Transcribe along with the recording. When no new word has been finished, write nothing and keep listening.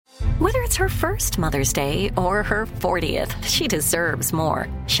Whether it's her first Mother's Day or her 40th, she deserves more.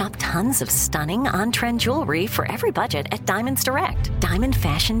 Shop tons of stunning on-trend jewelry for every budget at Diamonds Direct. Diamond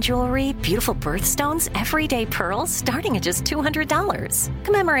fashion jewelry, beautiful birthstones, everyday pearls starting at just $200.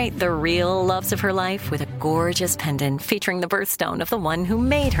 Commemorate the real loves of her life with a gorgeous pendant featuring the birthstone of the one who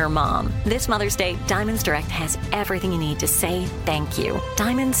made her mom. This Mother's Day, Diamonds Direct has everything you need to say thank you.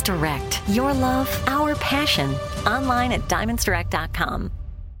 Diamonds Direct. Your love, our passion. Online at diamondsdirect.com.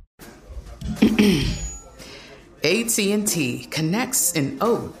 AT&T connects an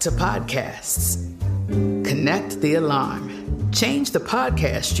ode to podcasts. Connect the alarm. Change the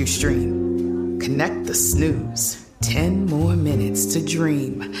podcast you stream. Connect the snooze. 10 more minutes to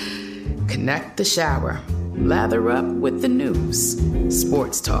dream. Connect the shower. Lather up with the news.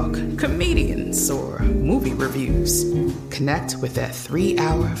 Sports talk, comedians, or movie reviews. Connect with that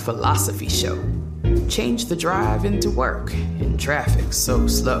 3-hour philosophy show. Change the drive into work in traffic so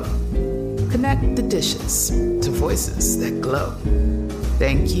slow. Connect the dishes to voices that glow.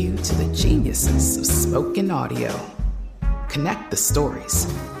 Thank you to the geniuses of spoken audio. Connect the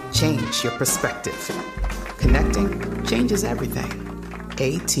stories. Change your perspective. Connecting changes everything.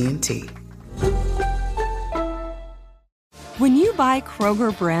 AT&T. When you buy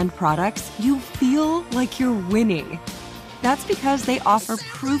Kroger brand products, you feel like you're winning. That's because they offer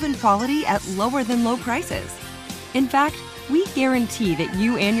proven quality at lower than low prices. In fact, we guarantee that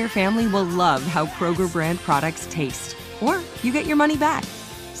you and your family will love how Kroger brand products taste, or you get your money back.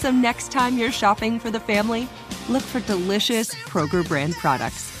 So next time you're shopping for the family, look for delicious Kroger brand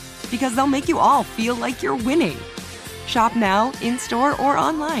products, because they'll make you all feel like you're winning. Shop now, in-store, or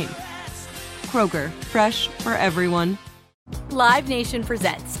online. Kroger, fresh for everyone. Live Nation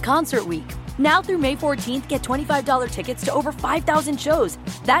presents Concert Week. Now through May 14th, get $25 tickets to over 5,000 shows.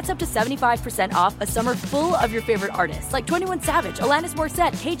 That's up to 75% off a summer full of your favorite artists like 21 Savage, Alanis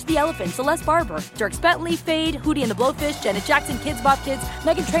Morissette, Cage the Elephant, Celeste Barber, Dierks Bentley, Fade, Hootie and the Blowfish, Janet Jackson, Kids Bop Kids,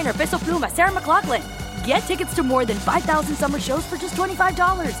 Meghan Trainor, Peso Pluma, Sarah McLachlan. Get tickets to more than 5,000 summer shows for just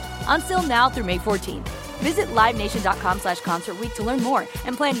 $25. Until now through May 14th. Visit LiveNation.com/Concert Week to learn more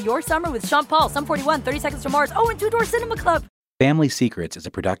and plan your summer with Sean Paul, Sum 41, 30 Seconds to Mars, and Two Door Cinema Club. Family Secrets is a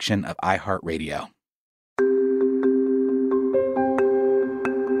production of iHeartRadio.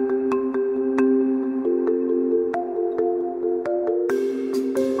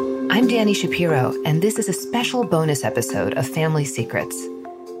 I'm Dani Shapiro, and this is a special bonus episode of Family Secrets.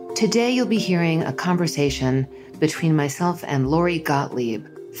 Today you'll be hearing a conversation between myself and Lori Gottlieb,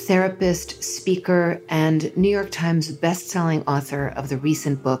 therapist, speaker, and New York Times bestselling author of the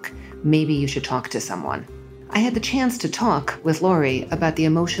recent book, Maybe You Should Talk to Someone. I had the chance to talk with Lori about the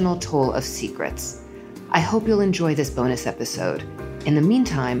emotional toll of secrets. I hope you'll enjoy this bonus episode. In the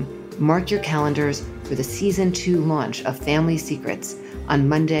meantime, mark your calendars for the Season 2 launch of Family Secrets on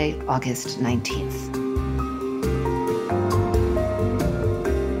Monday, August 19th.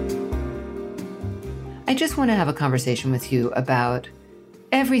 I just want to have a conversation with you about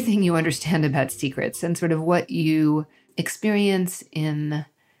everything you understand about secrets and sort of what you experience in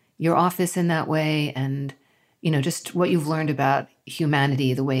your office in that way, and just what you've learned about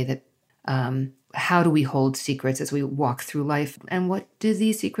humanity, the way that, how do we hold secrets as we walk through life, and what do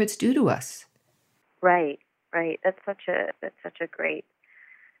these secrets do to us? Right. That's such a great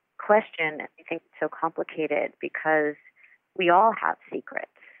question. I think it's so complicated because we all have secrets.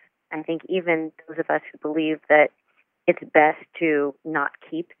 I think even those of us who believe that it's best to not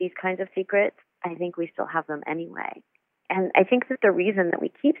keep these kinds of secrets, I think we still have them anyway. And I think that the reason that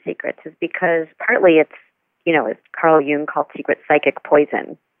we keep secrets is because partly it's, as Carl Jung called secret psychic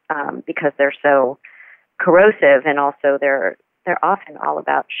poison, because they're so corrosive, and also they're often all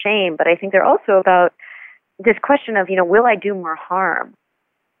about shame. But I think they're also about this question of, will I do more harm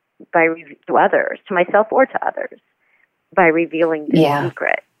to others, to myself or to others, by revealing this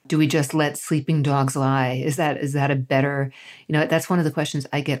secret? Do we just let sleeping dogs lie? Is that a better, that's one of the questions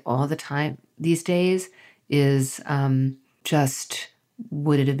I get all the time these days is just,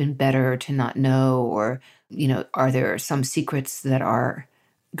 would it have been better to not know? Or, are there some secrets that are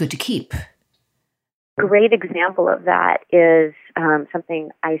good to keep? Great example of that is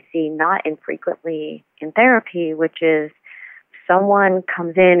something I see not infrequently in therapy, which is someone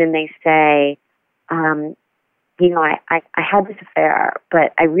comes in and they say, I had this affair,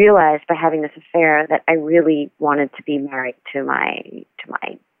 but I realized by having this affair that I really wanted to be married to my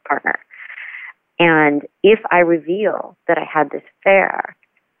partner. And if I reveal that I had this affair,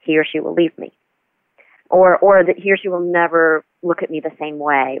 he or she will leave me. Or that he or she will never look at me the same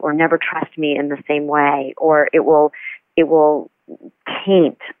way, or never trust me in the same way, or it will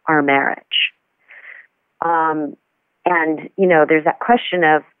taint our marriage. And there's that question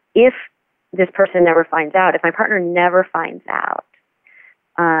of, if this person never finds out, if my partner never finds out,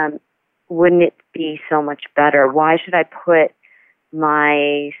 wouldn't it be so much better? Why should I put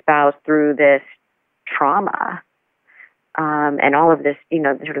my spouse through this trauma and all of this,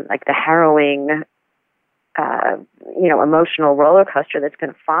 sort of like the harrowing, emotional roller coaster that's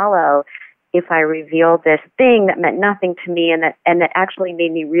going to follow if I revealed this thing that meant nothing to me and that actually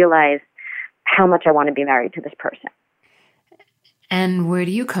made me realize how much I want to be married to this person. And where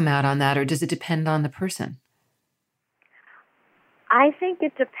do you come out on that, or does it depend on the person? I think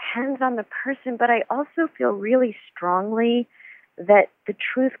it depends on the person, but I also feel really strongly that the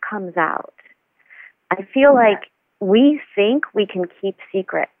truth comes out. I feel like we think we can keep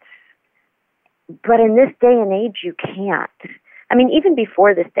secrets, but in this day and age, you can't. I mean, even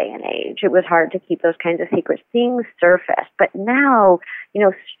before this day and age, it was hard to keep those kinds of secrets. Things surfaced, but now,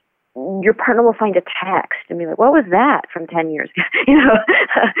 your partner will find a text and be like, "What was that from 10 years ago?"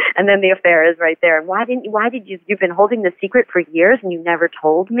 And then the affair is right there. And why did you've been holding the secret for years and you never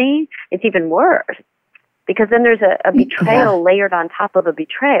told me? It's even worse because then there's a betrayal layered on top of a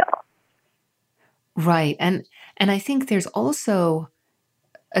betrayal. Right. And I think there's also,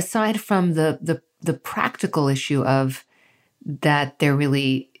 aside from the practical issue of that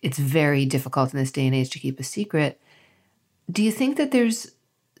it's very difficult in this day and age to keep a secret, do you think that there's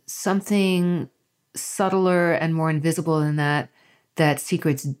something subtler and more invisible than that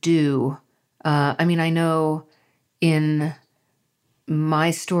secrets do? I mean, I know in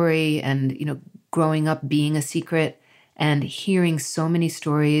my story and, growing up being a secret and hearing so many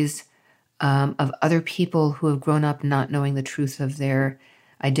stories of other people who have grown up not knowing the truth of their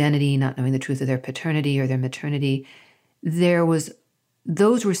identity, not knowing the truth of their paternity or their maternity,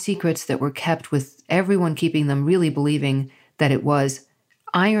 those were secrets that were kept with everyone keeping them, really believing that it was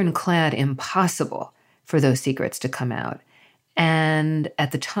ironclad impossible for those secrets to come out. And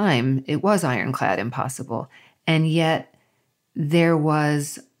at the time, it was ironclad impossible. And yet there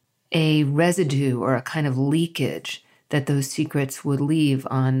was a residue or a kind of leakage that those secrets would leave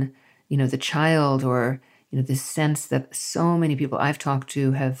on, the child, or, this sense that so many people I've talked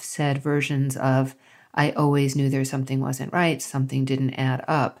to have said versions of, I always knew there something wasn't right, something didn't add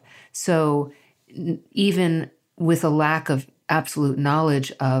up. So even with a lack of absolute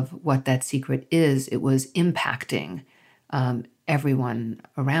knowledge of what that secret is, it was impacting everyone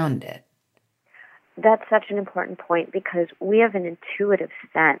around it. That's such an important point because we have an intuitive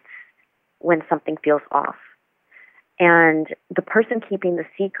sense when something feels off. And the person keeping the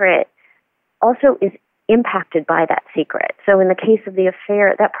secret also is impacted by that secret. So in the case of the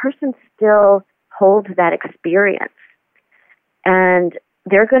affair, that person still holds that experience. And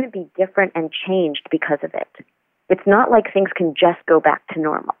they're going to be different and changed because of it. It's not like things can just go back to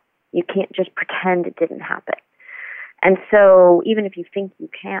normal. You can't just pretend it didn't happen. And so even if you think you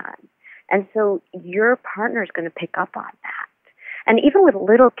can. And so your partner is going to pick up on that. And even with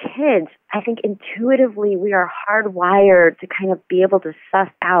little kids, I think intuitively we are hardwired to kind of be able to suss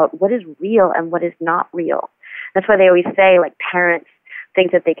out what is real and what is not real. That's why they always say, like, parents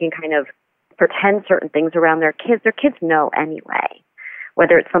think that they can kind of pretend certain things around their kids. Their kids know anyway,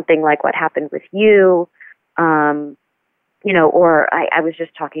 whether it's something like what happened with you, or I was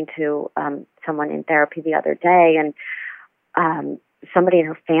just talking to someone in therapy the other day, and somebody in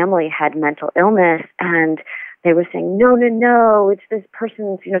her family had mental illness, and they were saying, no, it's this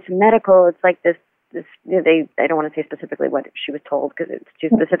person's, it's medical, it's like this, I don't want to say specifically what she was told because it's too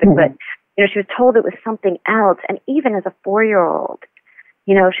specific, but, she was told it was something else, and even as a 4-year-old,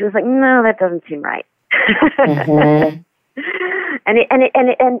 she was like, no, that doesn't seem right. Mm-hmm.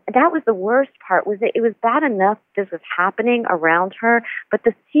 And that was the worst part, was that it was bad enough this was happening around her, but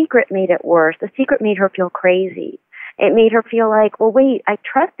the secret made it worse. The secret made her feel crazy. It made her feel like, well, wait, I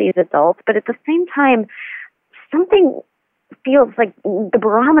trust these adults, but at the same time, something feels like the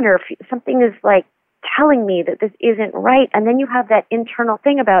barometer, something is like telling me that this isn't right. And then you have that internal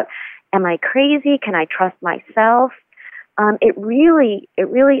thing about, am I crazy? Can I trust myself? It really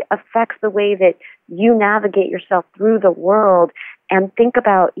affects the way that you navigate yourself through the world and think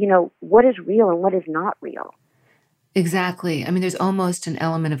about, what is real and what is not real. Exactly. I mean, there's almost an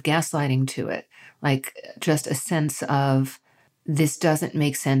element of gaslighting to it, like just a sense of this doesn't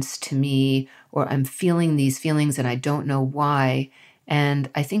make sense to me, or I'm feeling these feelings and I don't know why. And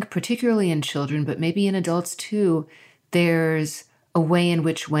I think particularly in children, but maybe in adults too, there's a way in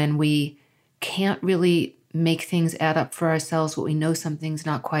which when we can't really make things add up for ourselves, but we know something's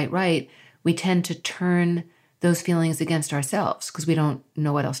not quite right, we tend to turn those feelings against ourselves because we don't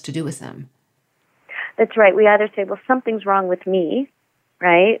know what else to do with them. That's right. We either say, well, something's wrong with me,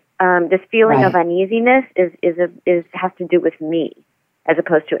 right? This feeling of uneasiness is has to do with me. as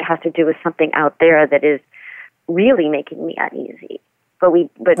opposed to it has to do with something out there that is really making me uneasy. But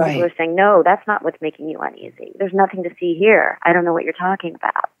Right. people are saying, no, that's not what's making you uneasy. There's nothing to see here. I don't know what you're talking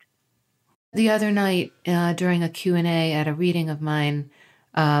about. The other night, during a Q&A at a reading of mine,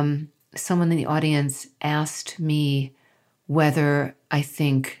 someone in the audience asked me whether I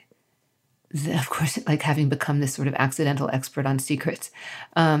think, of course, like having become this sort of accidental expert on secrets,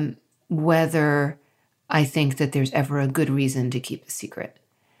 whether I think that there's ever a good reason to keep a secret.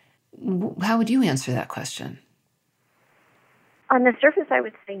 How would you answer that question? On the surface, I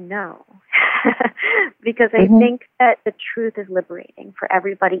would say no, because I think that the truth is liberating for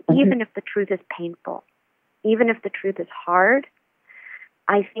everybody, even if the truth is painful, even if the truth is hard.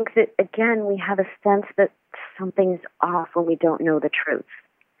 I think that, again, we have a sense that something's off when we don't know the truth.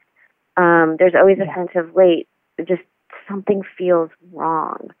 There's always a sense of, wait, just something feels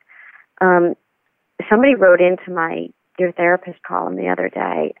wrong. Somebody wrote into my Dear Therapist column the other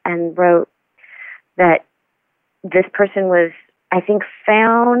day and wrote that this person was, I think,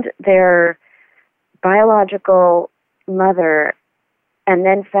 found their biological mother and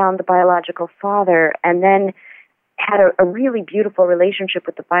then found the biological father and then had a really beautiful relationship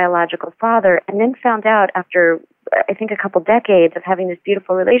with the biological father and then found out after, I think, a couple decades of having this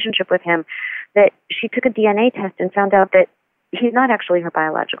beautiful relationship with him that she took a DNA test and found out that he's not actually her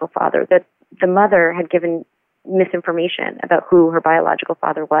biological father, that the mother had given misinformation about who her biological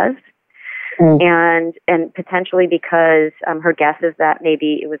father was. And potentially because her guess is that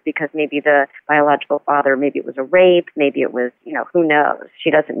maybe it was because maybe the biological father, maybe it was a rape, maybe it was, who knows?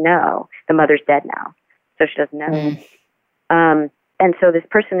 She doesn't know. The mother's dead now, so she doesn't know. And so this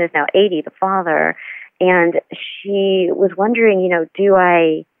person is now 80, the father, and she was wondering, do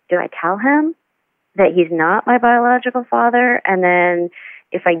I tell him that he's not my biological father? And then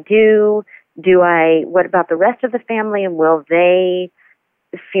if I do what about the rest of the family, and will they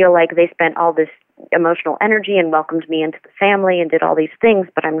feel like they spent all this emotional energy and welcomed me into the family and did all these things,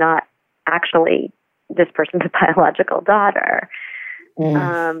 but I'm not actually this person's biological daughter.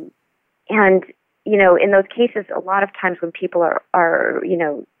 And, in those cases, a lot of times when people are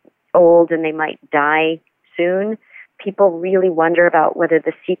old and they might die soon, people really wonder about whether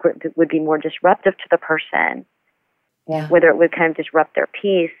the secret would be more disruptive to the person, whether it would kind of disrupt their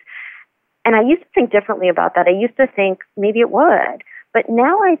peace. And I used to think differently about that. I used to think maybe it would. But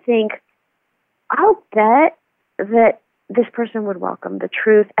now I think, I'll bet that this person would welcome the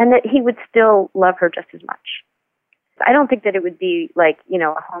truth and that he would still love her just as much. I don't think that it would be like,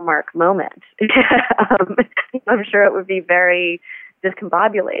 a Hallmark moment. I'm sure it would be very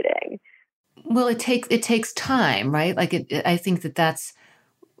discombobulating. Well, it takes time, right? I think that's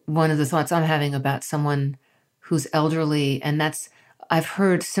one of the thoughts I'm having about someone who's elderly, and I've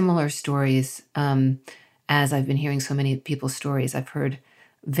heard similar stories. As I've been hearing so many people's stories, I've heard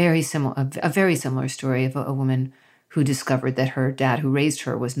a very similar story of a woman who discovered that her dad, who raised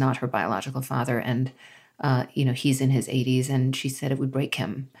her, was not her biological father, and he's in his 80s, and she said it would break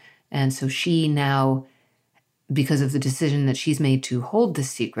him, and so she now, because of the decision that she's made to hold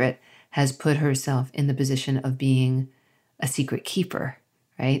this secret, has put herself in the position of being a secret keeper,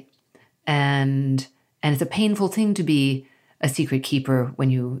 right? And it's a painful thing to be a secret keeper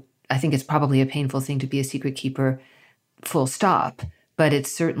I think it's probably a painful thing to be a secret keeper, full stop. But it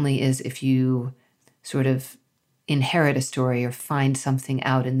certainly is if you sort of inherit a story or find something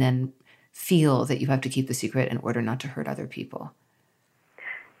out and then feel that you have to keep the secret in order not to hurt other people.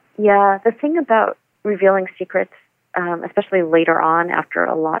 Yeah, the thing about revealing secrets, especially later on after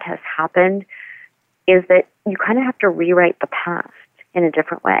a lot has happened, is that you kind of have to rewrite the past in a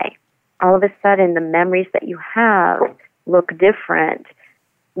different way. All of a sudden, the memories that you have look different,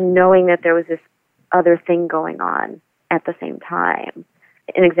 knowing that there was this other thing going on at the same time.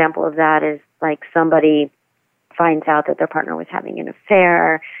 An example of that is like somebody finds out that their partner was having an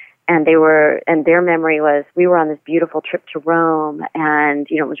affair, and their memory was, we were on this beautiful trip to Rome, and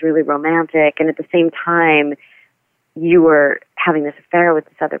it was really romantic, and at the same time you were having this affair with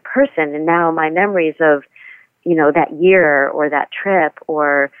this other person, and now my memories of that year or that trip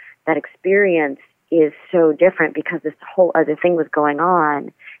or that experience is so different because this whole other thing was going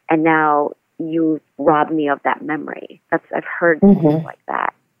on, and now you robbed me of that memory. I've heard things like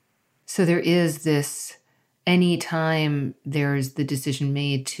that. So there is this, anytime there's the decision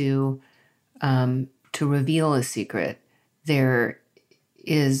made to reveal a secret, there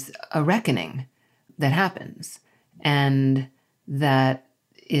is a reckoning that happens, and that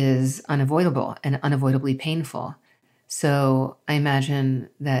is unavoidable and unavoidably painful. So I imagine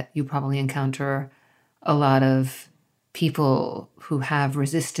that you probably encounter a lot of people who have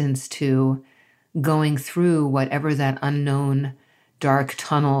resistance to going through whatever that unknown dark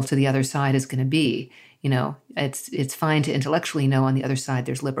tunnel to the other side is going to be. It's fine to intellectually know on the other side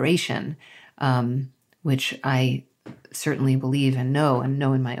there's liberation, which I certainly believe and know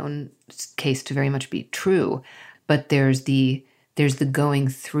in my own case to very much be true. But there's the going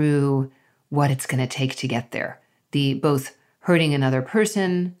through what it's going to take to get there. The both hurting another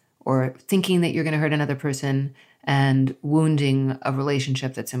person or thinking that you're going to hurt another person and wounding a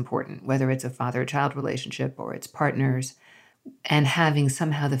relationship that's important, whether it's a father-child relationship or it's partners, and having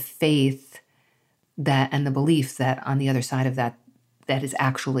somehow the faith that and the belief that on the other side of that is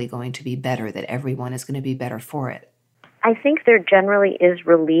actually going to be better, that everyone is going to be better for it. I think there generally is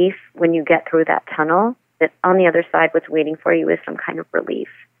relief when you get through that tunnel, that on the other side what's waiting for you is some kind of relief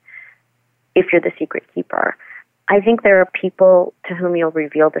if you're the secret keeper. I think there are people to whom you'll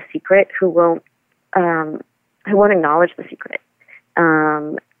reveal the secret who won't acknowledge the secret.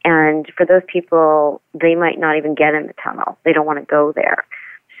 And for those people, they might not even get in the tunnel. They don't want to go there.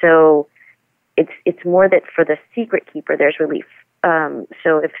 So it's more that for the secret keeper, there's relief.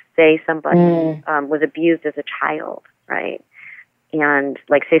 So if, say, somebody was abused as a child, right? And,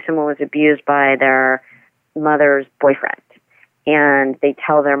 like, say someone was abused by their mother's boyfriend, and they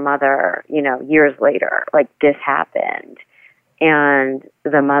tell their mother, years later, like, this happened, and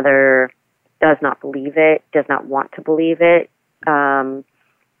the mother does not believe it, does not want to believe it.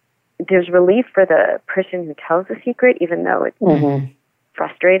 There's relief for the person who tells the secret, even though it's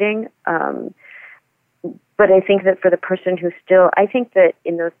frustrating. But I think that for the person who I think that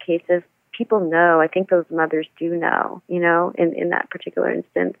in those cases, people know, I think those mothers do know, in that particular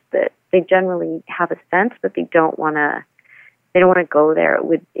instance, that they generally have a sense, but they don't want to go there.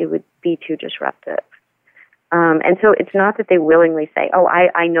 It would be too disruptive. And so it's not that they willingly say, oh,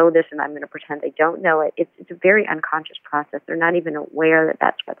 I know this and I'm going to pretend I don't know it. It's a very unconscious process. They're not even aware that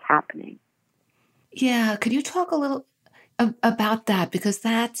that's what's happening. Yeah. Could you talk a little about that? Because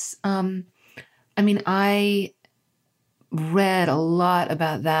that's, I read a lot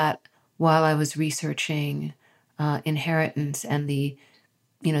about that while I was researching inheritance and the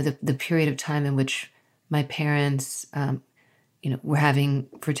period of time in which my parents, were having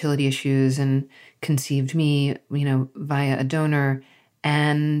fertility issues and conceived me, via a donor.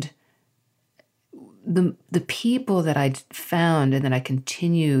 And the people that I found and that I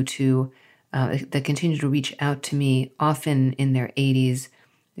continue to, reach out to me, often in their 80s,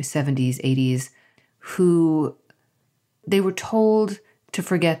 their 70s, 80s, who they were told to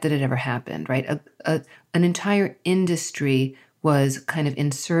forget that it ever happened, right? An entire industry was kind of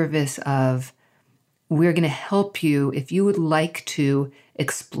in service of, we're going to help you if you would like to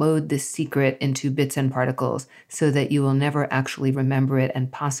explode this secret into bits and particles so that you will never actually remember it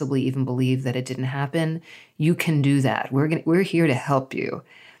and possibly even believe that it didn't happen. You can do that. We're here to help you.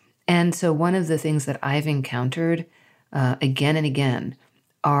 And so one of the things that I've encountered again and again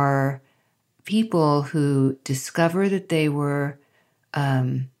are people who discover that they were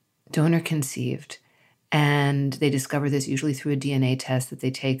donor conceived, and they discover this usually through a DNA test that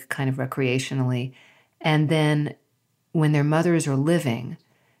they take kind of recreationally. And then when their mothers are living,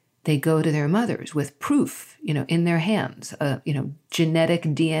 they go to their mothers with proof, in their hands, genetic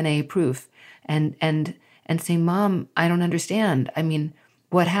DNA proof, and say, Mom, I don't understand. I mean,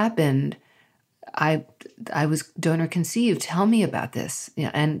 what happened? I was donor conceived. Tell me about this.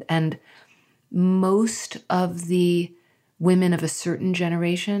 And most of the women of a certain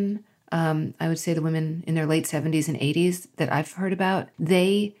generation, I would say the women in their late 70s and 80s that I've heard about,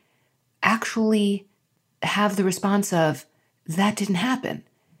 they actually have the response of, that didn't happen.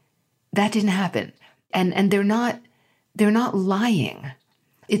 That didn't happen. And they're not lying.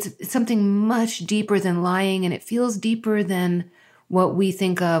 It's something much deeper than lying, and it feels deeper than what we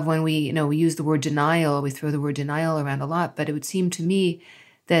think of when we use the word denial. We throw the word denial around a lot, but it would seem to me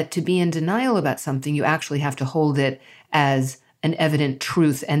that to be in denial about something, you actually have to hold it as an evident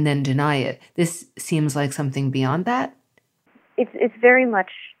truth and then deny it. This seems like something beyond that. It's very much,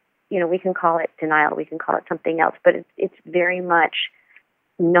 we can call it denial, we can call it something else, but it's very much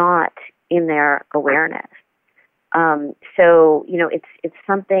not in their awareness. So it's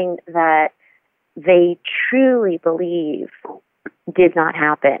something that they truly believe did not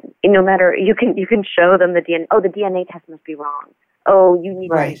happen. No matter, you can show them the DNA. Oh, the DNA test must be wrong. Oh, you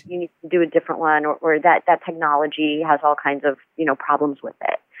need to do a different one, or that technology has all kinds of problems with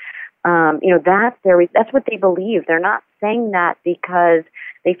it. That's what they believe. They're not saying that because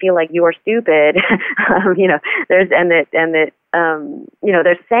they feel like you're stupid. They're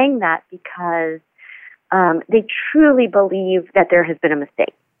saying that because they truly believe that there has been a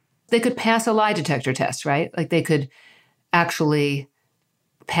mistake. They could pass a lie detector test, right? Like they could actually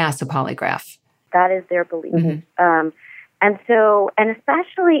pass a polygraph. That is their belief. Mm-hmm. And so, and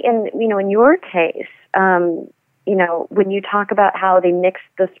especially in your case, when you talk about how they mixed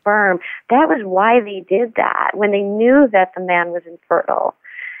the sperm, that was why they did that, when they knew that the man was infertile.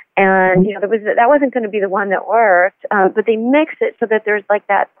 And, that wasn't going to be the one that worked, but they mixed it so that there's like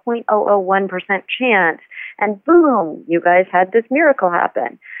that 0.001% chance, and boom, you guys had this miracle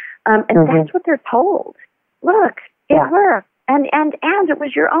happen. And that's what they're told. Look, it worked, and it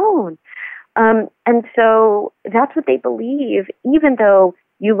was your own. And so that's what they believe, even though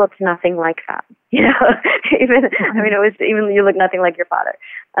you looked nothing like them. You look nothing like your father.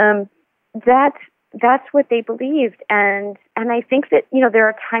 That's what they believed. And I think that, there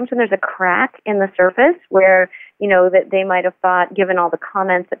are times when there's a crack in the surface where, that they might have thought, given all the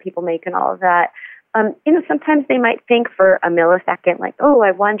comments that people make and all of that, sometimes they might think for a millisecond, like, oh,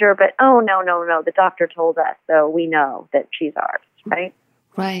 I wonder, but oh, no, the doctor told us, so we know that she's ours, right?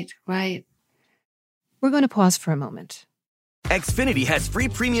 Right. We're going to pause for a moment. Xfinity has free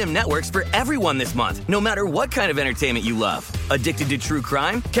premium networks for everyone this month, no matter what kind of entertainment you love. Addicted to true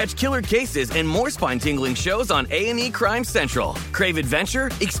crime? Catch killer cases and more spine-tingling shows on A&E Crime Central. Crave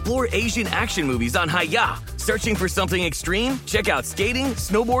adventure? Explore Asian action movies on Hi-Ya. Searching for something extreme? Check out skating,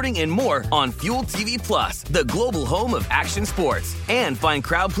 snowboarding, and more on Fuel TV Plus, the global home of action sports. And find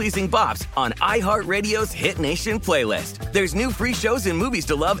crowd-pleasing bops on iHeartRadio's Hit Nation playlist. There's new free shows and movies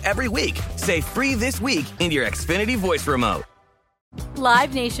to love every week. Say free this week in your Xfinity voice remote.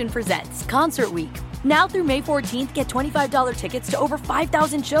 Live Nation presents Concert Week. Now through May 14th, get $25 tickets to over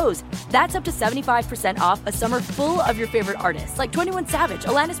 5,000 shows. That's up to 75% off a summer full of your favorite artists like 21 Savage,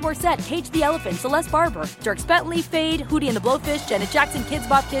 Alanis Morissette, Cage the Elephant, Celeste Barber, Dierks Bentley, Fade, Hootie and the Blowfish, Janet Jackson, Kidz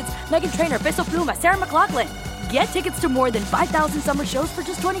Bop Kids, Meghan Trainor, Peso Pluma, Sarah McLachlan. Get tickets to more than 5,000 summer shows for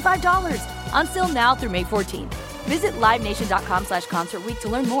just $25. Until now through May 14th. Visit LiveNation.com/Concert Week to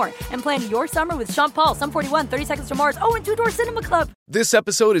learn more and plan your summer with Sean Paul, Sum 41, 30 Seconds to Mars, and Two Door Cinema Club. This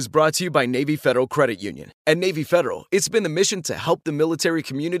episode is brought to you by Navy Federal Credit Union. At Navy Federal, it's been the mission to help the military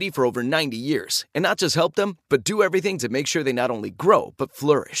community for over 90 years. And not just help them, but do everything to make sure they not only grow, but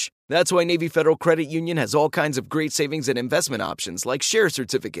flourish. That's why Navy Federal Credit Union has all kinds of great savings and investment options like share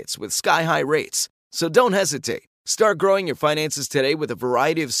certificates with sky-high rates. So don't hesitate. Start growing your finances today with a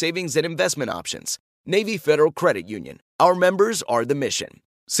variety of savings and investment options. Navy Federal Credit Union. Our members are the mission.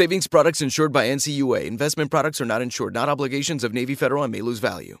 Savings products insured by NCUA. Investment products are not insured, not obligations of Navy Federal and may lose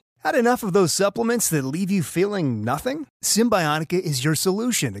value. Had enough of those supplements that leave you feeling nothing? Symbiotica is your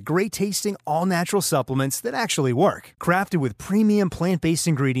solution to great-tasting, all-natural supplements that actually work. Crafted with premium plant-based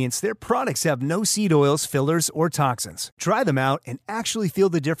ingredients, their products have no seed oils, fillers, or toxins. Try them out and actually feel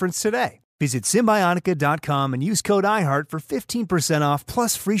the difference today. Visit Symbiotica.com and use code IHEART for 15% off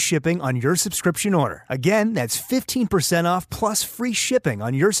plus free shipping on your subscription order. Again, that's 15% off plus free shipping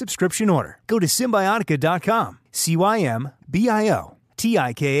on your subscription order. Go to Symbiotica.com,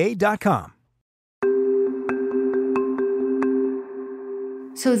 Symbiotika.com.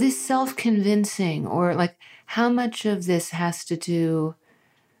 So this self-convincing, or like how much of this has to do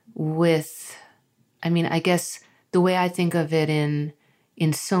with, I guess the way I think of it in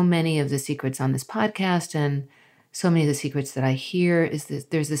so many of the secrets on this podcast and so many of the secrets that I hear is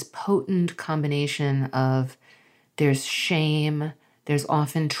that there's this potent combination of there's shame, there's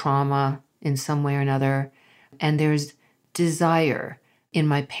often trauma in some way or another, and there's desire. In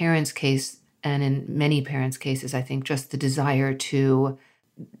my parents' case, and in many parents' cases, I think just the desire to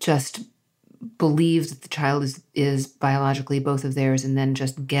just believe that the child is biologically both of theirs and then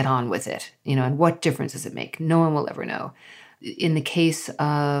just get on with it, and what difference does it make? No one will ever know. In the case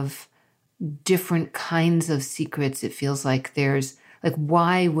of different kinds of secrets, it feels like there's, like,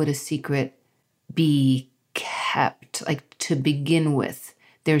 why would a secret be kept? Like, to begin with,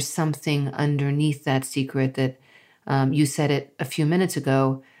 there's something underneath that secret that, you said it a few minutes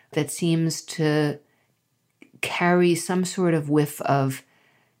ago, that seems to carry some sort of whiff of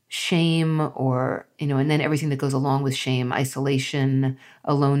shame or, and then everything that goes along with shame, isolation,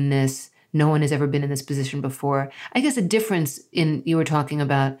 aloneness. No one has ever been in this position before. I guess a difference you were talking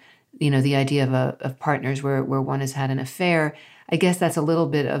about, the idea of partners where one has had an affair. I guess that's a little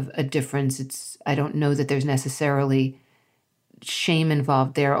bit of a difference. I don't know that there's necessarily shame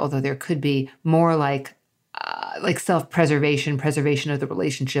involved there, although there could be more like self-preservation, preservation of the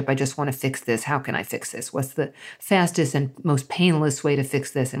relationship. I just want to fix this. How can I fix this? What's the fastest and most painless way to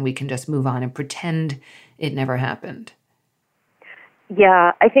fix this? And we can just move on and pretend it never happened.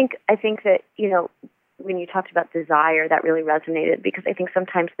 Yeah, I think that, when you talked about desire, that really resonated, because I think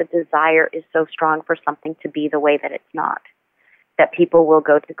sometimes the desire is so strong for something to be the way that it's not, that people will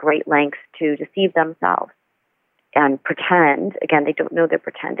go to great lengths to deceive themselves and pretend. Again, they don't know they're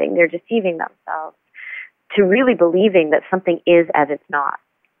pretending. They're deceiving themselves to really believing that something is as it's not.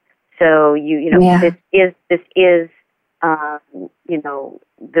 So this is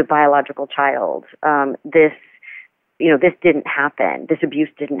the biological child. This didn't happen. This abuse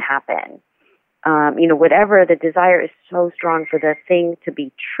didn't happen. Whatever the desire is so strong for the thing to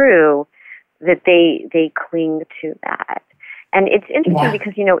be true that they cling to that. And it's interesting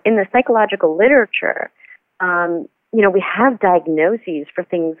because, in the psychological literature, we have diagnoses for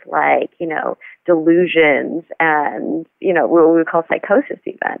things like, delusions and, what we call psychosis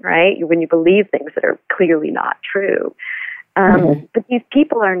even, right? When you believe things that are clearly not true. But these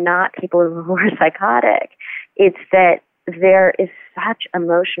people are not people who are psychotic. It's that there is such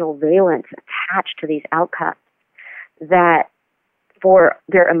emotional valence attached to these outcomes that for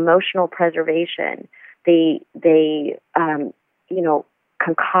their emotional preservation, they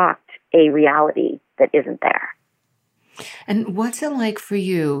concoct a reality that isn't there. And what's it like for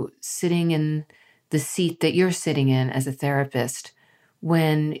you sitting in the seat that you're sitting in as a therapist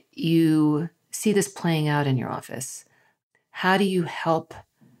when you see this playing out in your office? How do you help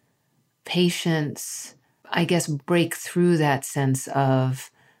patients, I guess, break through that sense of,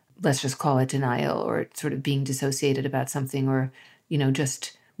 let's just call it denial, or sort of being dissociated about something, or,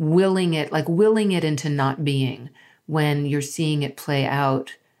 just willing it into not being when you're seeing it play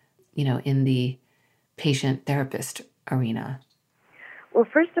out, in the patient-therapist arena? Well,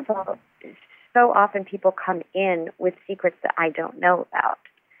 first of all, so often people come in with secrets that I don't know about.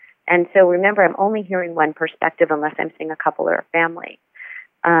 And so remember, I'm only hearing one perspective unless I'm seeing a couple or a family,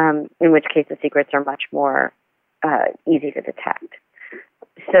 in which case the secrets are much more easy to detect.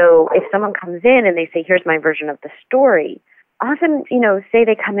 So if someone comes in and they say, here's my version of the story, often, say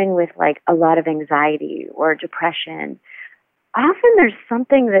they come in with like a lot of anxiety or depression, often there's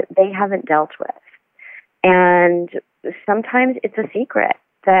something that they haven't dealt with. And sometimes it's a secret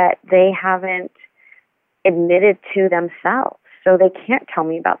that they haven't admitted to themselves. So they can't tell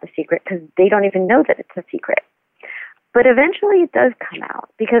me about the secret because they don't even know that it's a secret. But eventually it does come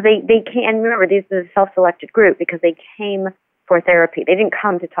out because they came, and remember, this is a self-selected group because they came for therapy. They didn't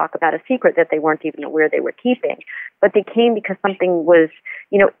come to talk about a secret that they weren't even aware they were keeping, but they came because something was,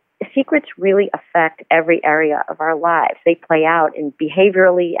 secrets really affect every area of our lives. They play out in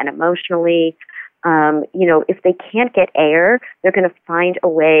behaviorally and emotionally. If they can't get air, they're going to find a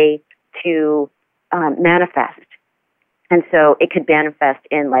way to manifest. And so it could manifest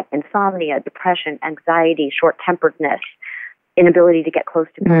in like insomnia, depression, anxiety, short-temperedness, inability to get close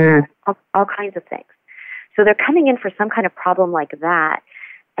to people, all kinds of things. So they're coming in for some kind of problem like that.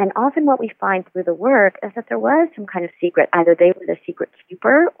 And often what we find through the work is that there was some kind of secret. Either they were the secret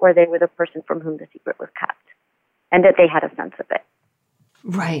keeper or they were the person from whom the secret was kept, and that they had a sense of it.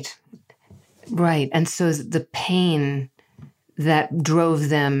 Right. And so the pain that drove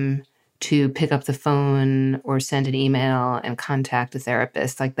them to pick up the phone or send an email and contact a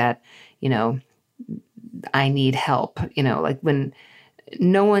therapist like that, I need help, like when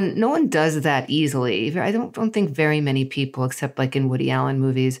no one does that easily. I don't think very many people, except like in Woody Allen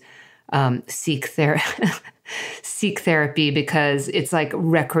movies, seek therapy because it's like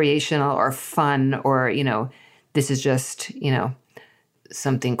recreational or fun, or, this is just,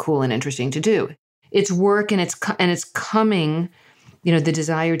 something cool and interesting to do. It's work, and it's coming. The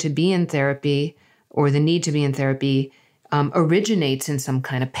desire to be in therapy or the need to be in therapy originates in some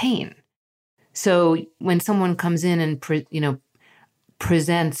kind of pain. So when someone comes in and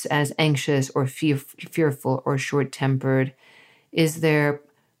presents as anxious or fearful or short-tempered, is there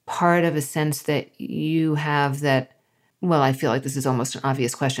part of a sense that you have that, well, I feel like this is almost an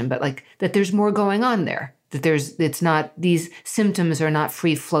obvious question, but like that there's more going on there, that it's not, these symptoms are not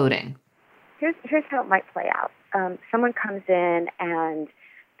free-floating? Here's how it might play out. Someone comes in and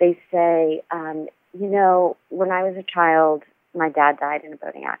they say, when I was a child, my dad died in a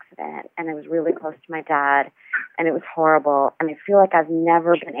boating accident, and I was really close to my dad, and it was horrible. And I feel like I've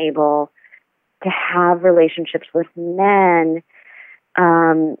never been able to have relationships with men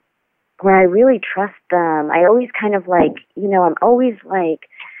where I really trust them. I always kind of like, I'm always like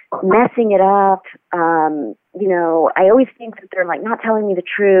messing it up. I always think that they're like not telling me the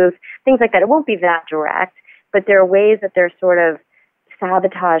truth, things like that. It won't be that direct, but there are ways that they're sort of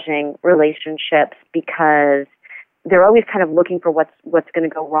sabotaging relationships because they're always kind of looking for what's going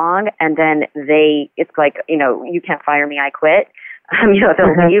to go wrong, and then it's like, you can't fire me, I quit.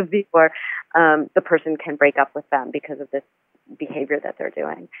 They'll leave before the person can break up with them because of this behavior that they're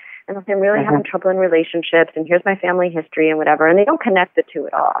doing. And they'll say, I'm really having trouble in relationships, and here's my family history and whatever, and they don't connect the two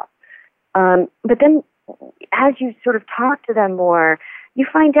at all. But then as you sort of talk to them more, you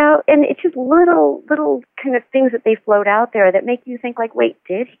find out, and it's just little kind of things that they float out there that make you think like, wait,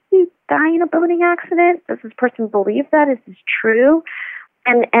 did he die in a boating accident? Does this person believe that? Is this true?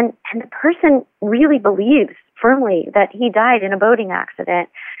 And the person really believes firmly that he died in a boating accident.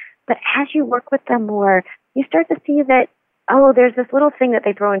 But as you work with them more, you start to see that, oh, there's this little thing that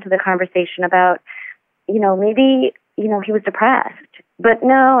they throw into the conversation about, maybe, he was depressed. But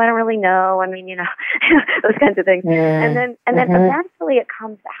no, I don't really know. I mean, those kinds of things. Yeah. And then eventually it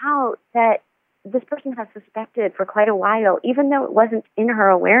comes out that this person has suspected for quite a while, even though it wasn't in her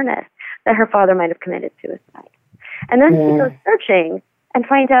awareness, that her father might have committed suicide. And then she goes searching and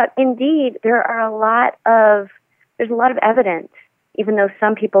finds out, indeed, there's a lot of evidence, even though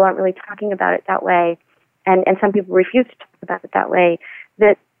some people aren't really talking about it that way, and some people refuse to talk about it that way,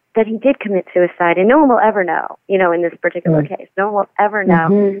 that he did commit suicide, and no one will ever know, in this particular case. No one will ever know.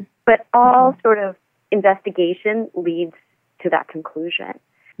 Mm-hmm. But all sort of investigation leads to that conclusion.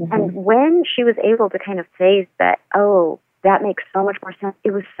 Mm-hmm. And when she was able to kind of face that, oh, that makes so much more sense,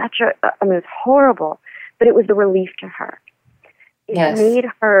 it was it was horrible, but it was a relief to her. It made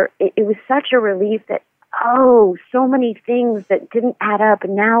her, it was such a relief that, oh, so many things that didn't add up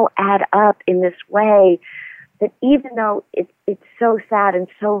now add up in this way, that even though it's so sad and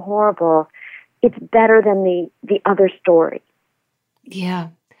so horrible, it's better than the other story. Yeah.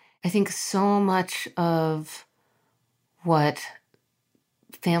 I think so much of what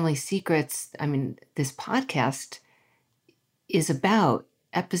Family Secrets, this podcast is about,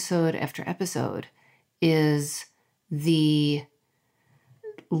 episode after episode, is the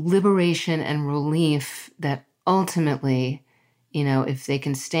liberation and relief that ultimately, if they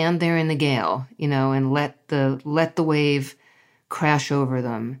can stand there in the gale, and let the wave crash over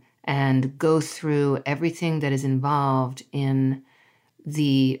them and go through everything that is involved in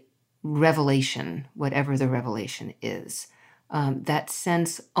the revelation, whatever the revelation is, that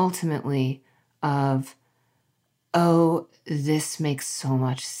sense ultimately of, oh, this makes so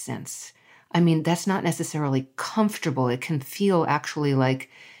much sense. That's not necessarily comfortable. It can feel actually like,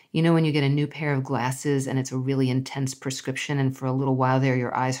 when you get a new pair of glasses and it's a really intense prescription, and for a little while there,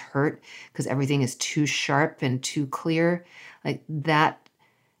 your eyes hurt because everything is too sharp and too clear. Like that,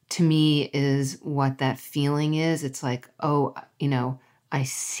 to me, is what that feeling is. It's like, oh, I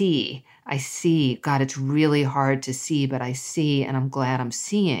see. God, it's really hard to see, but I see, and I'm glad I'm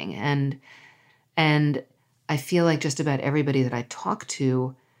seeing. And I feel like just about everybody that I talk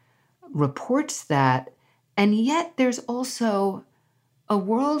to reports that. And yet there's also a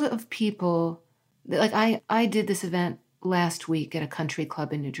world of people, like I did this event last week at a country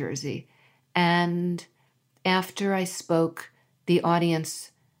club in New Jersey. And after I spoke, the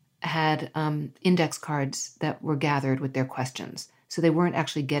audience had index cards that were gathered with their questions. So they weren't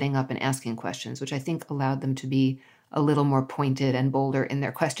actually getting up and asking questions, which I think allowed them to be a little more pointed and bolder in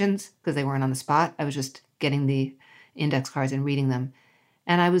their questions because they weren't on the spot. I was just getting the index cards and reading them.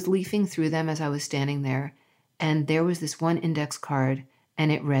 And I was leafing through them as I was standing there. And there was this one index card,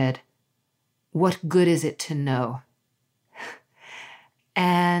 and it read, "What good is it to know?"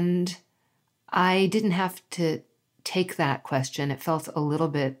 And I didn't have to take that question. It felt a little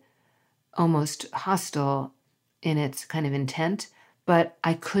bit almost hostile in its kind of intent, but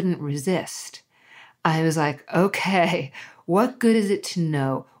I couldn't resist. I was like, okay, what good is it to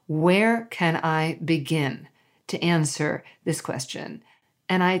know? Where can I begin to answer this question?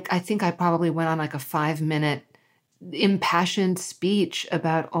 And I think I probably went on like a 5-minute impassioned speech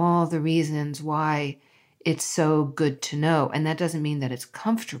about all the reasons why it's so good to know. And that doesn't mean that it's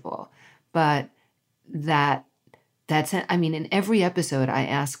comfortable, but that's, in every episode I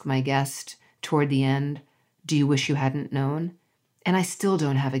ask my guest toward the end, do you wish you hadn't known? And I still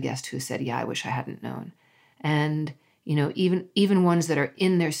don't have a guest who said, yeah, I wish I hadn't known. And, even ones that are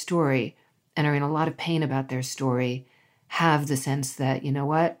in their story and are in a lot of pain about their story have the sense that, you know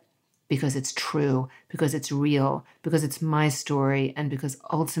what, because it's true, because it's real, because it's my story, and because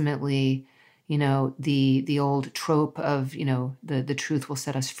ultimately, the old trope of, the truth will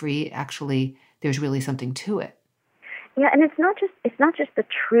set us free, actually, there's really something to it. Yeah, and it's not just the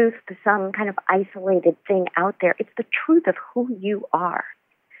truth to some kind of isolated thing out there. It's the truth of who you are.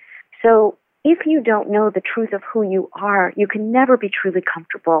 So if you don't know the truth of who you are, you can never be truly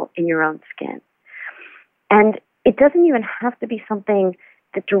comfortable in your own skin. And it doesn't even have to be something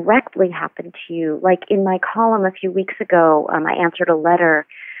that directly happened to you. Like in my column a few weeks ago, I answered a letter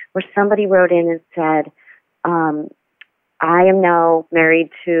where somebody wrote in and said, I am now married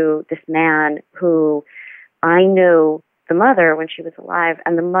to this man who I knew the mother when she was alive,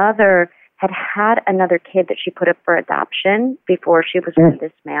 and the mother had another kid that she put up for adoption before she was with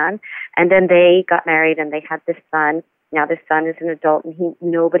this man. And then they got married and they had this son. now this son is an adult, and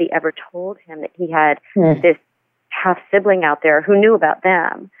nobody ever told him that he had this half-sibling out there who knew about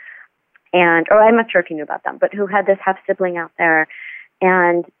them. Or I'm not sure if he knew about them, but who had this half-sibling out there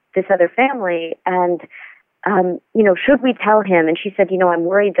and this other family. And, should we tell him? And she said, I'm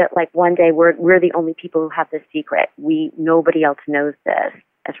worried that like one day we're the only people who have this secret. Nobody else knows this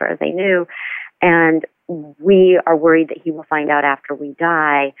as far as they knew. And we are worried that he will find out after we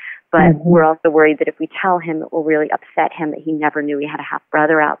die. But we're also worried that if we tell him, it will really upset him that he never knew he had a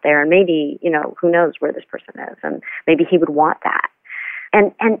half-brother out there. And maybe, who knows where this person is. And maybe he would want that.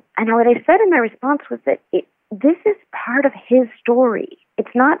 And what I said in my response was that this is part of his story.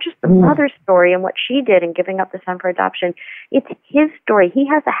 It's not just the mother's story and what she did in giving up the son for adoption. It's his story. He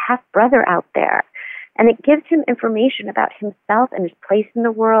has a half-brother out there. And it gives him information about himself and his place in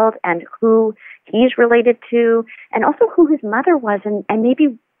the world and who he's related to and also who his mother was and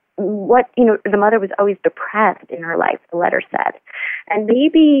maybe what, the mother was always depressed in her life, the letter said. And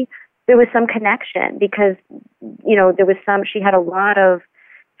maybe there was some connection because, she had a lot of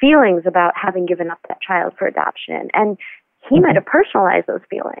feelings about having given up that child for adoption. And he might have personalized those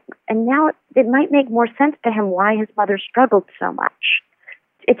feelings. And now it might make more sense to him why his mother struggled so much.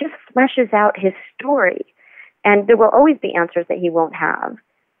 It just fleshes out his story. And there will always be answers that he won't have.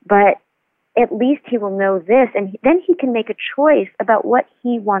 But at least he will know this. And then he can make a choice about what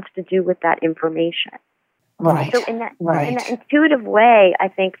he wants to do with that information. Right. So in that intuitive way, I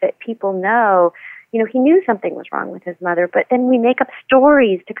think that people know, he knew something was wrong with his mother, but then we make up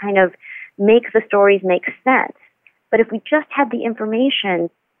stories to kind of make the stories make sense. But if we just had the information,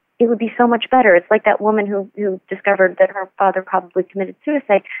 it would be so much better. It's like that woman who discovered that her father probably committed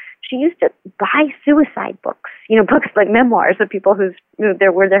suicide. She used to buy suicide books, books like memoirs of people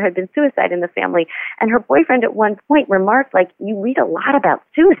there had been suicide in the family. And her boyfriend at one point remarked, like, you read a lot about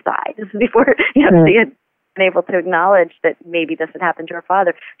suicide. This is before she had been able to acknowledge that maybe this had happened to her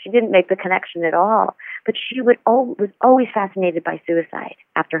father. She didn't make the connection at all. But she was always fascinated by suicide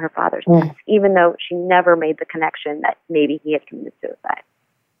after her father's death, even though she never made the connection that maybe he had committed suicide.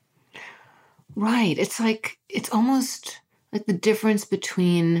 Right. It's almost like the difference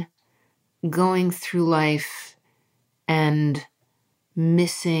between going through life and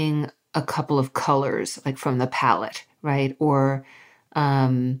missing a couple of colors, like from the palette, right? Or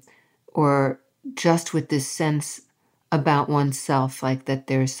just with this sense about oneself, like that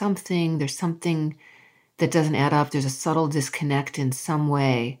there's something that doesn't add up. There's a subtle disconnect in some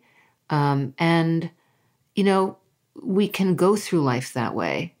way. And we can go through life that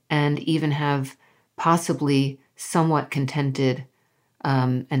way and even have possibly somewhat contented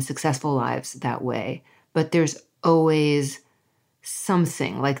and successful lives that way. But there's always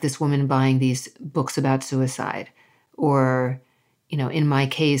something, like this woman buying these books about suicide, or, in my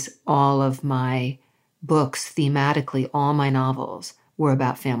case, all of my books, thematically, all my novels were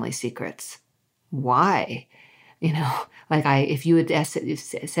about family secrets. Why? If you had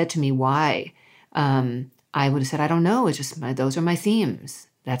said to me why, I would have said, I don't know. It's just those are my themes.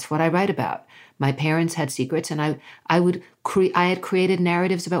 That's what I write about. My parents had secrets, and I had created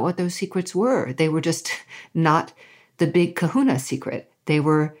narratives about what those secrets were. They were just not the big kahuna secret. They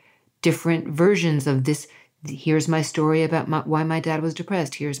were different versions of this. Here's my story about why my dad was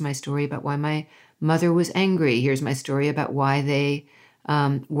depressed. Here's my story about why my mother was angry. Here's my story about why they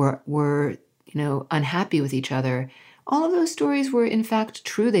were unhappy with each other. All of those stories were, in fact,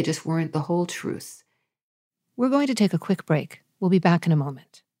 true. They just weren't the whole truth. We're going to take a quick break. We'll be back in a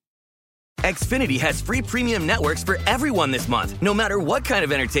moment. Xfinity has free premium networks for everyone this month, no matter what kind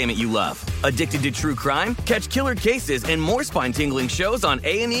of entertainment you love. Addicted to true crime? Catch killer cases and more spine-tingling shows on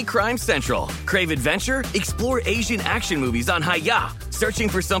A&E Crime Central. Crave adventure? Explore Asian action movies on Hi-Ya. Searching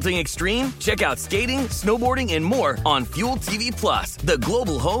for something extreme? Check out skating, snowboarding, and more on Fuel TV Plus, the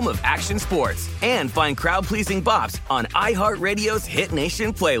global home of action sports. And find crowd-pleasing bops on iHeartRadio's Hit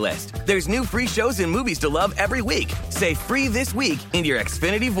Nation playlist. There's new free shows and movies to love every week. Say free this week in your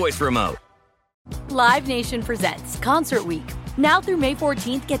Xfinity voice remote. Live Nation presents Concert Week. Now through May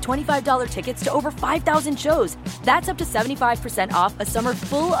 14th, get $25 tickets to over 5,000 shows. That's up to 75% off a summer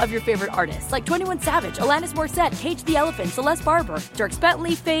full of your favorite artists like 21 Savage, Alanis Morissette, Cage the Elephant, Celeste Barber, Dierks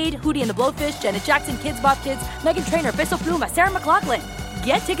Bentley, Fade, Hootie and the Blowfish, Janet Jackson, Kidz Bop Kids, Meghan Trainor, Peso Pluma, Sarah McLachlan.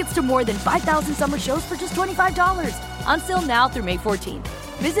 Get tickets to more than 5,000 summer shows for just $25. Until now through May 14th.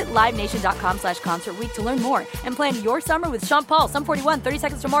 Visit LiveNation.com/Concert Week to learn more and plan your summer with Sean Paul, Sum 41, 30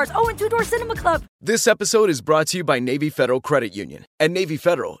 Seconds to Mars, and Two Door Cinema Club. This episode is brought to you by Navy Federal Credit Union. At Navy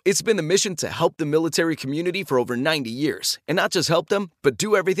Federal, it's been the mission to help the military community for over 90 years. And not just help them, but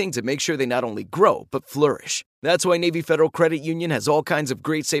do everything to make sure they not only grow, but flourish. That's why Navy Federal Credit Union has all kinds of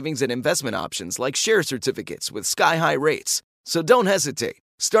great savings and investment options like share certificates with sky-high rates. So don't hesitate.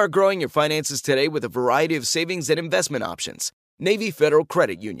 Start growing your finances today with a variety of savings and investment options. Navy Federal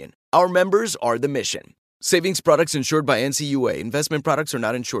Credit Union. Our members are the mission. Savings products insured by NCUA. Investment products are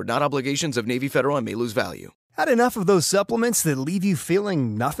not insured, not obligations of Navy Federal and may lose value. Had enough of those supplements that leave you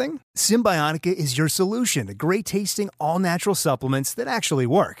feeling nothing? Symbiotica is your solution to great-tasting, all-natural supplements that actually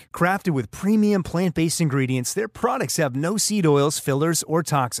work. Crafted with premium plant-based ingredients, their products have no seed oils, fillers, or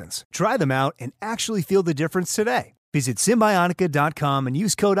toxins. Try them out and actually feel the difference today. Visit Symbiotica.com and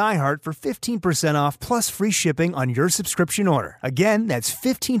use code IHEART for 15% off plus free shipping on your subscription order. Again, that's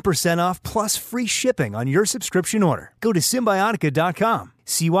 15% off plus free shipping on your subscription order. Go to Symbiotica.com,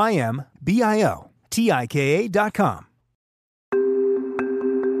 Symbiotika.com.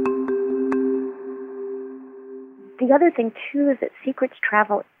 The other thing, too, is that secrets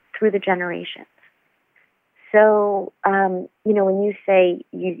travel through the generations. So, when you say,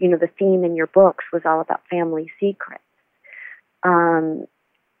 the theme in your books was all about family secrets,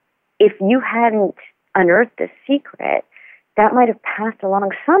 if you hadn't unearthed this secret, that might have passed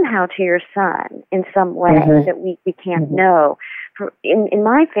along somehow to your son in some way that we can't know. In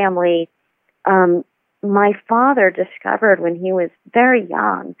my family, my father discovered when he was very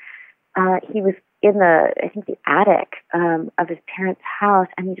young, he was in the attic of his parents' house,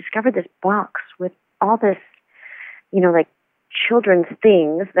 and he discovered this box with all this, like children's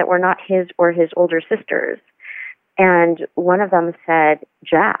things that were not his or his older sister's. And one of them said,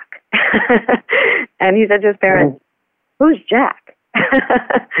 Jack. And he said to his parents, who's Jack?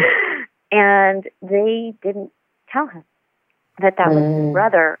 And they didn't tell him that was his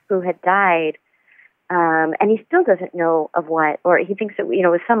brother who had died. And he still doesn't know of what, or he thinks it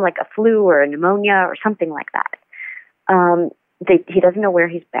was some like a flu or a pneumonia or something like that. He doesn't know where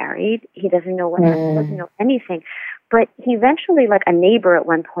he's buried. He doesn't know what happened. He doesn't know anything. But he eventually, like a neighbor at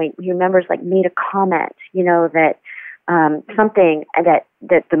one point, he remembers, like made a comment, that something that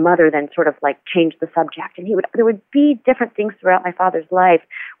the mother then sort of like changed the subject. And there would be different things throughout my father's life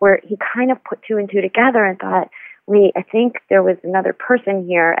where he kind of put two and two together and thought, wait, I think there was another person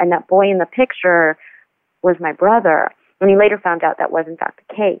here, and that boy in the picture was my brother. And he later found out that was in fact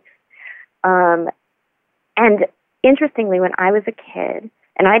the case. And interestingly, when I was a kid,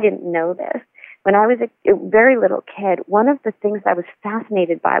 and I didn't know this, when I was a very little kid, one of the things I was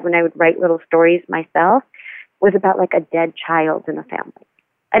fascinated by when I would write little stories myself was about like a dead child in a family.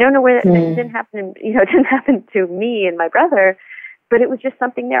 I don't know where it didn't happen. It didn't happen to me and my brother, but it was just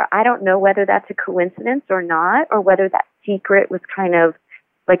something there. I don't know whether that's a coincidence or not, or whether that secret was kind of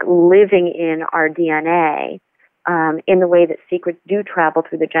like living in our DNA. In the way that secrets do travel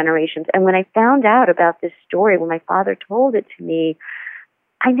through the generations. And when I found out about this story, when my father told it to me,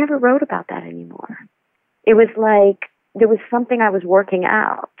 I never wrote about that anymore. It was like there was something I was working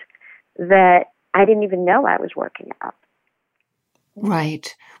out that I didn't even know I was working out.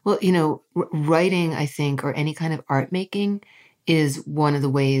 Right. Well, writing, I think, or any kind of art making is one of the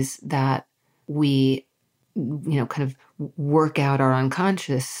ways that we, kind of work out our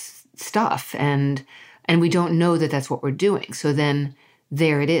unconscious stuff. And we don't know that that's what we're doing. So then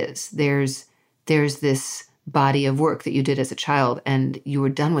there it is. There's this body of work that you did as a child, and you were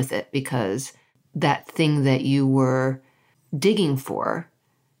done with it because that thing that you were digging for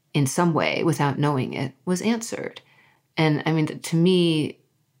in some way without knowing it was answered. And I mean, to me,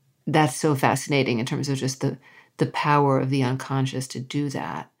 that's so fascinating in terms of just the power of the unconscious to do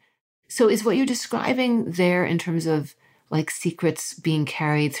that. So is what you're describing there in terms of like secrets being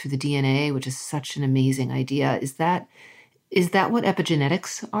carried through the DNA, which is such an amazing idea. Is that what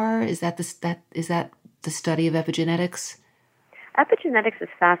epigenetics are? Is that the study of epigenetics? Epigenetics is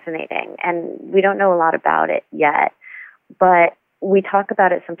fascinating, and we don't know a lot about it yet. But we talk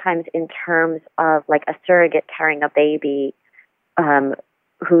about it sometimes in terms of like a surrogate carrying a baby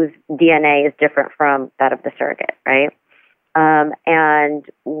whose DNA is different from that of the surrogate, right? And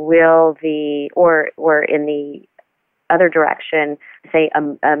will or in the other direction, say a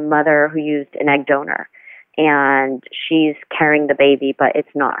mother who used an egg donor, and she's carrying the baby, but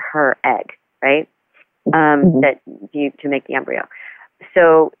it's not her egg, right? To make the embryo.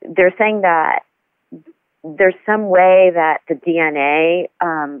 So they're saying that there's some way that the DNA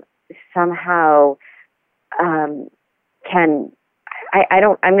somehow can.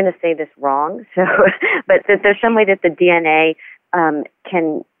 I'm going to say this wrong. So, but that there's some way that the DNA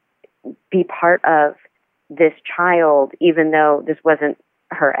can be part of this child, even though this wasn't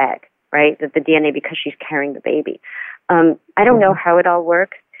her egg, right? That the DNA, because she's carrying the baby. I don't know how it all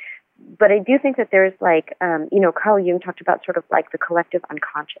works, but I do think that there's like, Carl Jung talked about sort of like the collective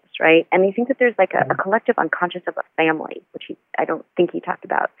unconscious, right? And I think that there's like a collective unconscious of a family, which I don't think he talked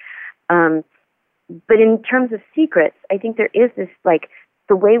about. But in terms of secrets, I think there is this, like,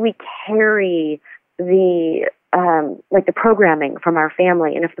 the way we carry the programming from our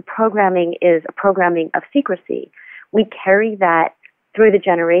family. And if the programming is a programming of secrecy, we carry that through the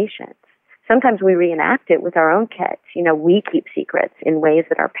generations. Sometimes we reenact it with our own kids. We keep secrets in ways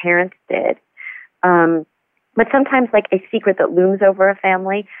that our parents did. But sometimes, like, a secret that looms over a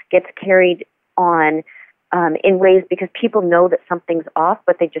family gets carried on in ways because people know that something's off,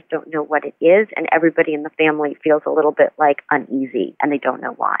 but they just don't know what it is. And everybody in the family feels a little bit, like, uneasy, and they don't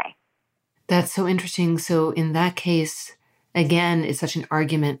know why. That's so interesting. So in that case, again, it's such an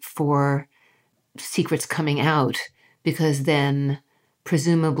argument for secrets coming out, because then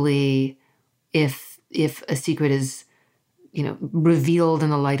presumably if a secret is, revealed in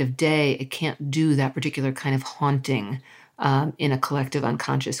the light of day, it can't do that particular kind of haunting in a collective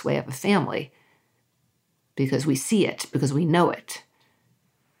unconscious way of a family, because we see it, because we know it.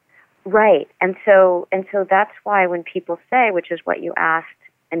 Right. And so that's why when people say, which is what you asked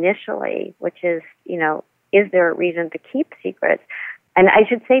initially, which is, is there a reason to keep secrets? And I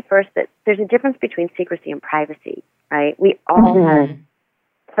should say first that there's a difference between secrecy and privacy, right? We all have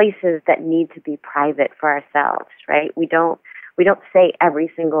places that need to be private for ourselves, right? We don't say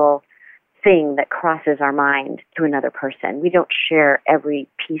every single thing that crosses our mind to another person. We don't share every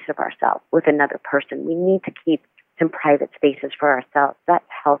piece of ourselves with another person. We need to keep some private spaces for ourselves. That's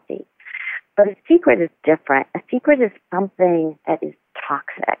healthy. But a secret is different. A secret is something that is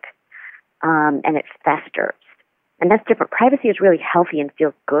toxic, and it festers. And that's different. Privacy is really healthy and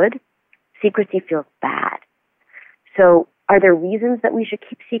feels good. Secrecy feels bad. So are there reasons that we should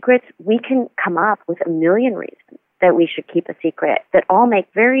keep secrets? We can come up with a million reasons that we should keep a secret that all make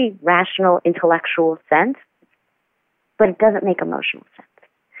very rational, intellectual sense, but it doesn't make emotional sense.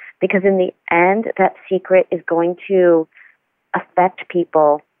 Because in the end, that secret is going to affect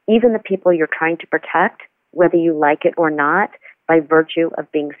people, even the people you're trying to protect, whether you like it or not, by virtue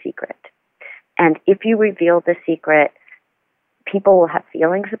of being secret. And if you reveal the secret, people will have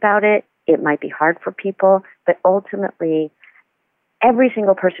feelings about it. It might be hard for people, but ultimately, every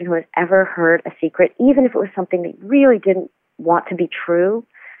single person who has ever heard a secret, even if it was something they really didn't want to be true,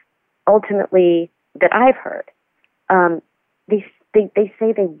 ultimately, that I've heard, they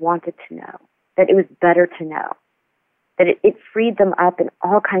say they wanted to know, that it was better to know, that it freed them up in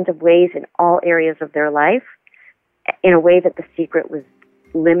all kinds of ways in all areas of their life, in a way that the secret was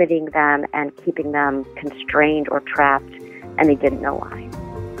limiting them and keeping them constrained or trapped, and they didn't know why.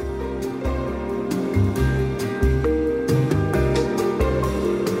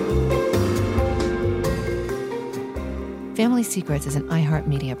 Family Secrets is an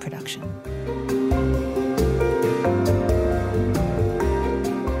iHeartMedia production.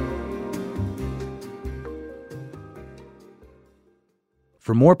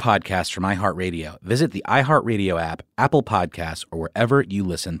 For more podcasts from iHeartRadio, visit the iHeartRadio app, Apple Podcasts, or wherever you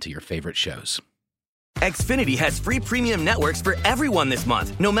listen to your favorite shows. Xfinity has free premium networks for everyone this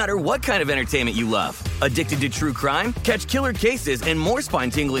month, no matter what kind of entertainment you love. Addicted to true crime? Catch killer cases and more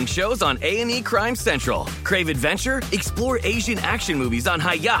spine-tingling shows on A&E Crime Central. Crave adventure? Explore Asian action movies on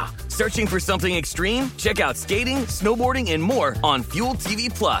Hi-YAH. Searching for something extreme? Check out skating, snowboarding, and more on Fuel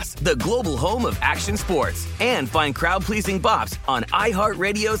TV Plus, the global home of action sports. And find crowd-pleasing bops on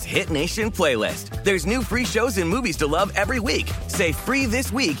iHeartRadio's Hit Nation playlist. There's new free shows and movies to love every week. Say free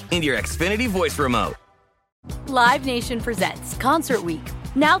this week in your Xfinity voice remote. Live Nation presents Concert Week.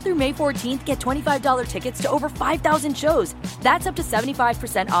 Now through May 14th, get $25 tickets to over 5,000 shows. That's up to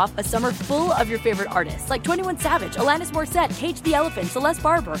 75% off a summer full of your favorite artists like 21 Savage, Alanis Morissette, Cage the Elephant, Celeste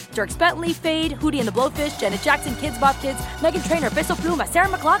Barber, Dierks Bentley, Fade, Hootie and the Blowfish, Janet Jackson, Kidz Bop Kids, Meghan Trainor, Peso Pluma, Sarah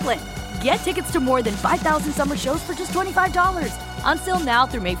McLachlan. Get tickets to more than 5,000 summer shows for just $25. Until now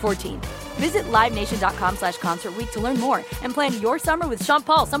through May 14th. Visit LiveNation.com/Concert Week to learn more and plan your summer with Sean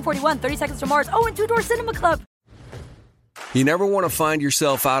Paul, Sum 41, 30 Seconds to Mars, and Two Door Cinema Club. You never want to find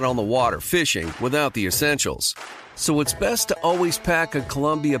yourself out on the water fishing without the essentials. So it's best to always pack a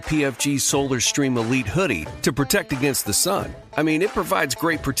Columbia PFG Solar Stream Elite hoodie to protect against the sun. I mean, it provides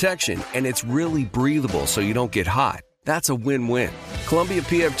great protection and it's really breathable so you don't get hot. That's a win-win. Columbia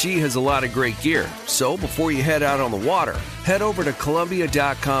PFG has a lot of great gear. So before you head out on the water, head over to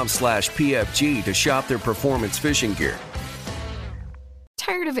Columbia.com/PFG to shop their performance fishing gear.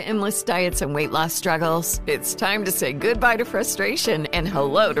 Tired of endless diets and weight loss struggles? It's time to say goodbye to frustration and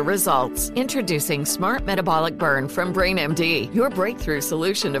hello to results. Introducing Smart Metabolic Burn from BrainMD, your breakthrough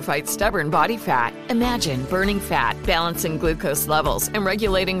solution to fight stubborn body fat. Imagine burning fat, balancing glucose levels, and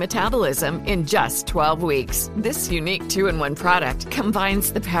regulating metabolism in just 12 weeks. This unique 2-in-1 product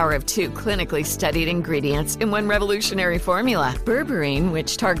combines the power of 2 clinically studied ingredients in one revolutionary formula. Berberine,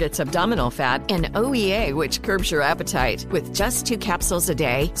 which targets abdominal fat, and OEA, which curbs your appetite. With just 2 capsules a day,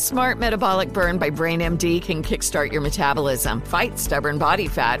 Smart Metabolic Burn by BrainMD can kickstart your metabolism, fight stubborn body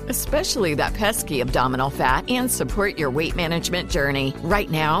fat, especially that pesky abdominal fat, and support your weight management journey. Right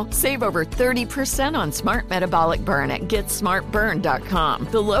now, save over 30% on Smart Metabolic Burn at GetSmartBurn.com.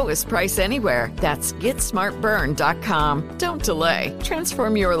 The lowest price anywhere. That's GetSmartBurn.com. Don't delay.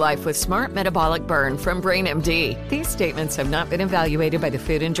 Transform your life with Smart Metabolic Burn from BrainMD. These statements have not been evaluated by the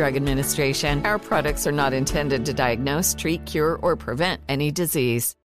Food and Drug Administration. Our products are not intended to diagnose, treat, cure, or prevent any disease.